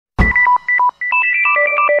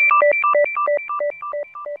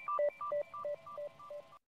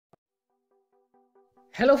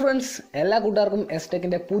Hello friends, എല്ലാ കൂട്ടുകാർക്കും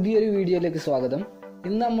എസ്റ്റെക്കിന്റെ പുതിയൊരു വീഡിയോയിലേക്ക് സ്വാഗതം.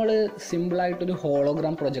 ഇന്ന് നമ്മൾ സിമ്പിൾ ആയിട്ട് ഒരു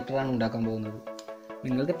ഹോളോഗ്രാം പ്രൊജക്ടർ ആണ് ഉണ്ടാക്കാൻ പോകുന്നത്.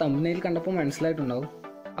 നിങ്ങൾക്ക് തംബ്നെയിൽ കണ്ടപ്പോൾ മനസ്സിലായിട്ടുണ്ടാവും.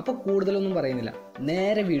 അപ്പോൾ കൂടുതലൊന്നും പറയുന്നില്ല.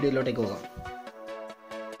 നേരെ വീഡിയോയിലോട്ടേക്ക് പോകാം.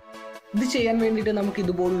 ഇത് ചെയ്യാൻ വേണ്ടിയിട്ട് നമുക്ക്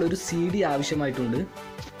ഇതുപോലുള്ള ഒരു CD ആവശ്യമായിട്ടുണ്ട്.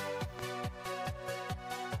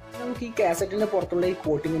 നമുക്ക് ഈ കാസറ്റിന്റെ പുറത്തുള്ള ഈ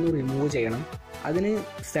കോട്ടിംഗ് ഒന്ന് റിമൂവ് ചെയ്യണം. അതിന്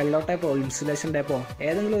സെല്ലോ ടേപ്പോ ഇൻസുലേഷൻ ടേപ്പോ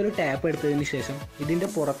ഏതെങ്കിലും ഒരു ടാപ്പ് എടുത്തതിന് ശേഷം ഇതിൻ്റെ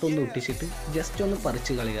പുറത്തൊന്ന് ഒട്ടിച്ചിട്ട് ജസ്റ്റ് ഒന്ന്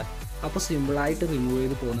പറിച്ച് കളയുക. അപ്പോൾ സിമ്പിളായിട്ട് റിമൂവ്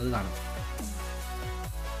ചെയ്ത് പോകുന്നത് കാണാം.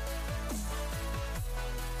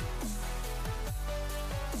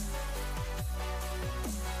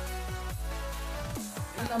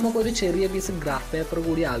 നമുക്കൊരു ചെറിയ പീസ് ഗ്രാഫ് പേപ്പർ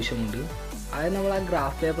കൂടി ആവശ്യമുണ്ട്. അത് നമ്മൾ ആ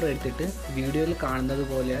ഗ്രാഫ് പേപ്പർ എടുത്തിട്ട് വീഡിയോയിൽ കാണുന്നത്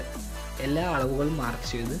പോലെ എല്ലാ അളവുകളും മാർക്ക്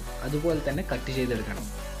ചെയ്ത് അതുപോലെ തന്നെ കട്ട് ചെയ്തെടുക്കണം.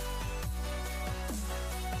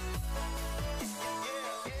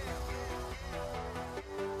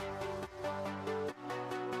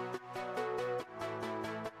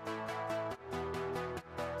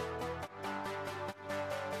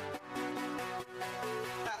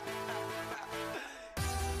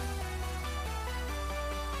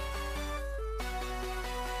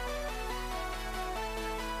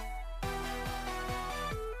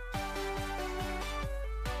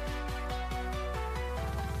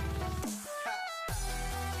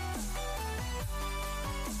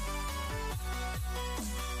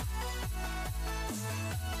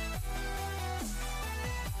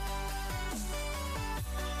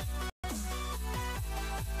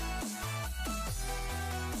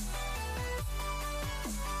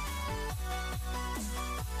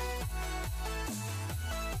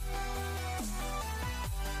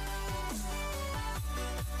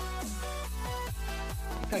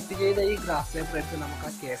 കട്ട് ചെയ്ത ഈ ഗ്രാഫ് പേപ്പർ എടുത്ത് നമുക്ക്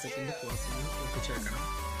ആ കേസറ്റിൻ്റെ പുറത്തുനിന്ന് ഒട്ടിച്ച് വെക്കണം.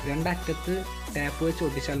 രണ്ടറ്റത്ത് ടാപ്പ് വെച്ച്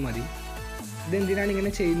ഒട്ടിച്ചാൽ മതി. ഇതെന്തിനാണ്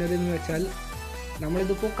ഇങ്ങനെ ചെയ്യുന്നതെന്ന് വെച്ചാൽ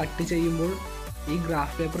നമ്മളിതിപ്പോൾ കട്ട് ചെയ്യുമ്പോൾ ഈ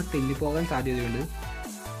ഗ്രാഫ് പേപ്പർ തെന്നിപ്പോകാൻ സാധ്യതയുണ്ട്.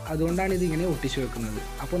 അതുകൊണ്ടാണ് ഇതിങ്ങനെ ഒട്ടിച്ച് വെക്കുന്നത്.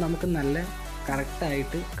 അപ്പോൾ നമുക്ക് നല്ല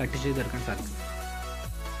കറക്റ്റായിട്ട് കട്ട് ചെയ്തെടുക്കാൻ സാധിക്കും.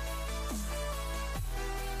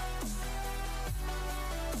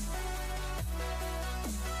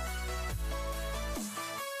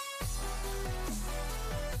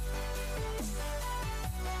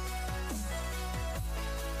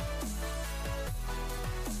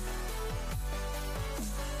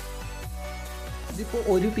 ഇതിപ്പോൾ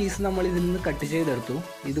ഒരു പീസ് നമ്മൾ ഇതിൽ നിന്ന് കട്ട് ചെയ്തെടുത്തു.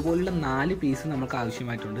 ഇതുപോലുള്ള 4 പീസ് നമുക്ക്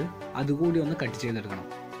ആവശ്യമായിട്ടുണ്ട്. അതുകൂടി ഒന്ന് കട്ട് ചെയ്തെടുക്കണം.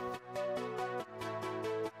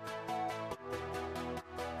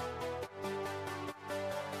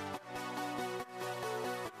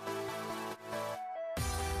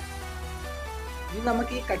 ഇനി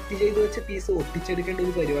നമുക്ക് ഈ കട്ട് ചെയ്ത് വെച്ച പീസ് ഒട്ടിച്ചെടുക്കേണ്ട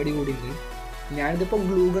ഒരു പരിപാടി കൂടിയുണ്ട്. ഞാനിതിപ്പോൾ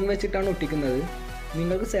ഗ്ലൂ ഗൺ വെച്ചിട്ടാണ് ഒട്ടിക്കുന്നത്.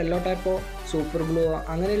 നിങ്ങൾക്ക് സെല്ലോ ടേപ്പോ സൂപ്പർ ഗ്ലൂവോ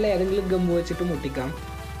അങ്ങനെയുള്ള ഏതെങ്കിലും ഗം വെച്ചിട്ടും ഒട്ടിക്കാം.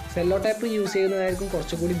 സെല്ലോ ടേപ്പ് യൂസ് ചെയ്യുന്നതായിരിക്കും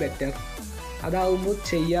കുറച്ചുകൂടി ബെറ്റർ. അതാവുമ്പോൾ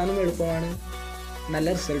ചെയ്യാനും എളുപ്പമാണ്, നല്ല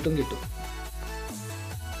റിസൾട്ടും കിട്ടും.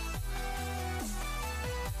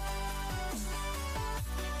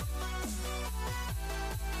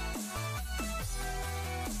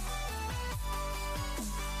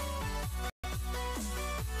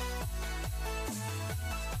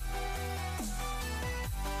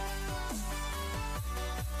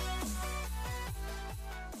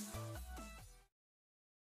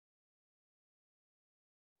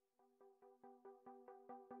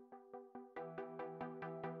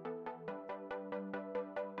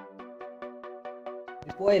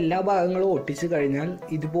 ഇപ്പോൾ എല്ലാ ഭാഗങ്ങളും ഒട്ടിച്ചു കഴിഞ്ഞാൽ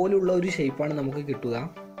ഇതുപോലുള്ള ഒരു ഷേപ്പാണ് നമുക്ക് കിട്ടുക.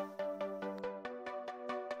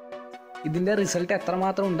 ഇതിൻ്റെ റിസൾട്ട്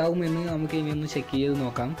എത്രമാത്രം ഉണ്ടാകുമെന്ന് നമുക്ക് ഇനി ഒന്ന് ചെക്ക് ചെയ്ത്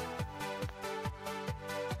നോക്കാം.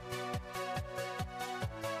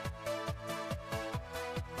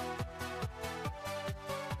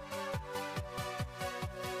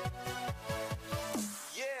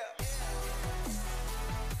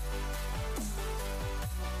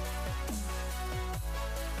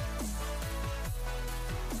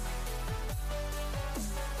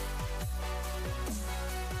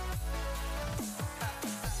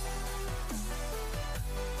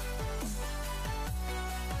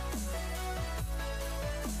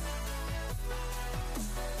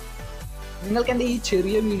 നിങ്ങൾക്ക് എൻ്റെ ഈ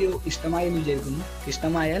ചെറിയ വീഡിയോ ഇഷ്ടമായെന്ന് വിചാരിക്കുന്നു.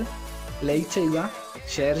 ഇഷ്ടമായാൽ ലൈക്ക് ചെയ്യുക,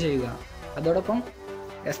 ഷെയർ ചെയ്യുക. അതോടൊപ്പം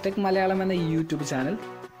എസ്റ്റെക് മലയാളം എന്ന ഈ യൂട്യൂബ് ചാനൽ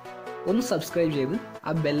ഒന്ന് സബ്സ്ക്രൈബ് ചെയ്ത്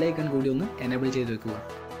ആ ബെല്ലൈക്കൺ കൂടി ഒന്ന് എനേബിൾ ചെയ്ത് വെക്കുക.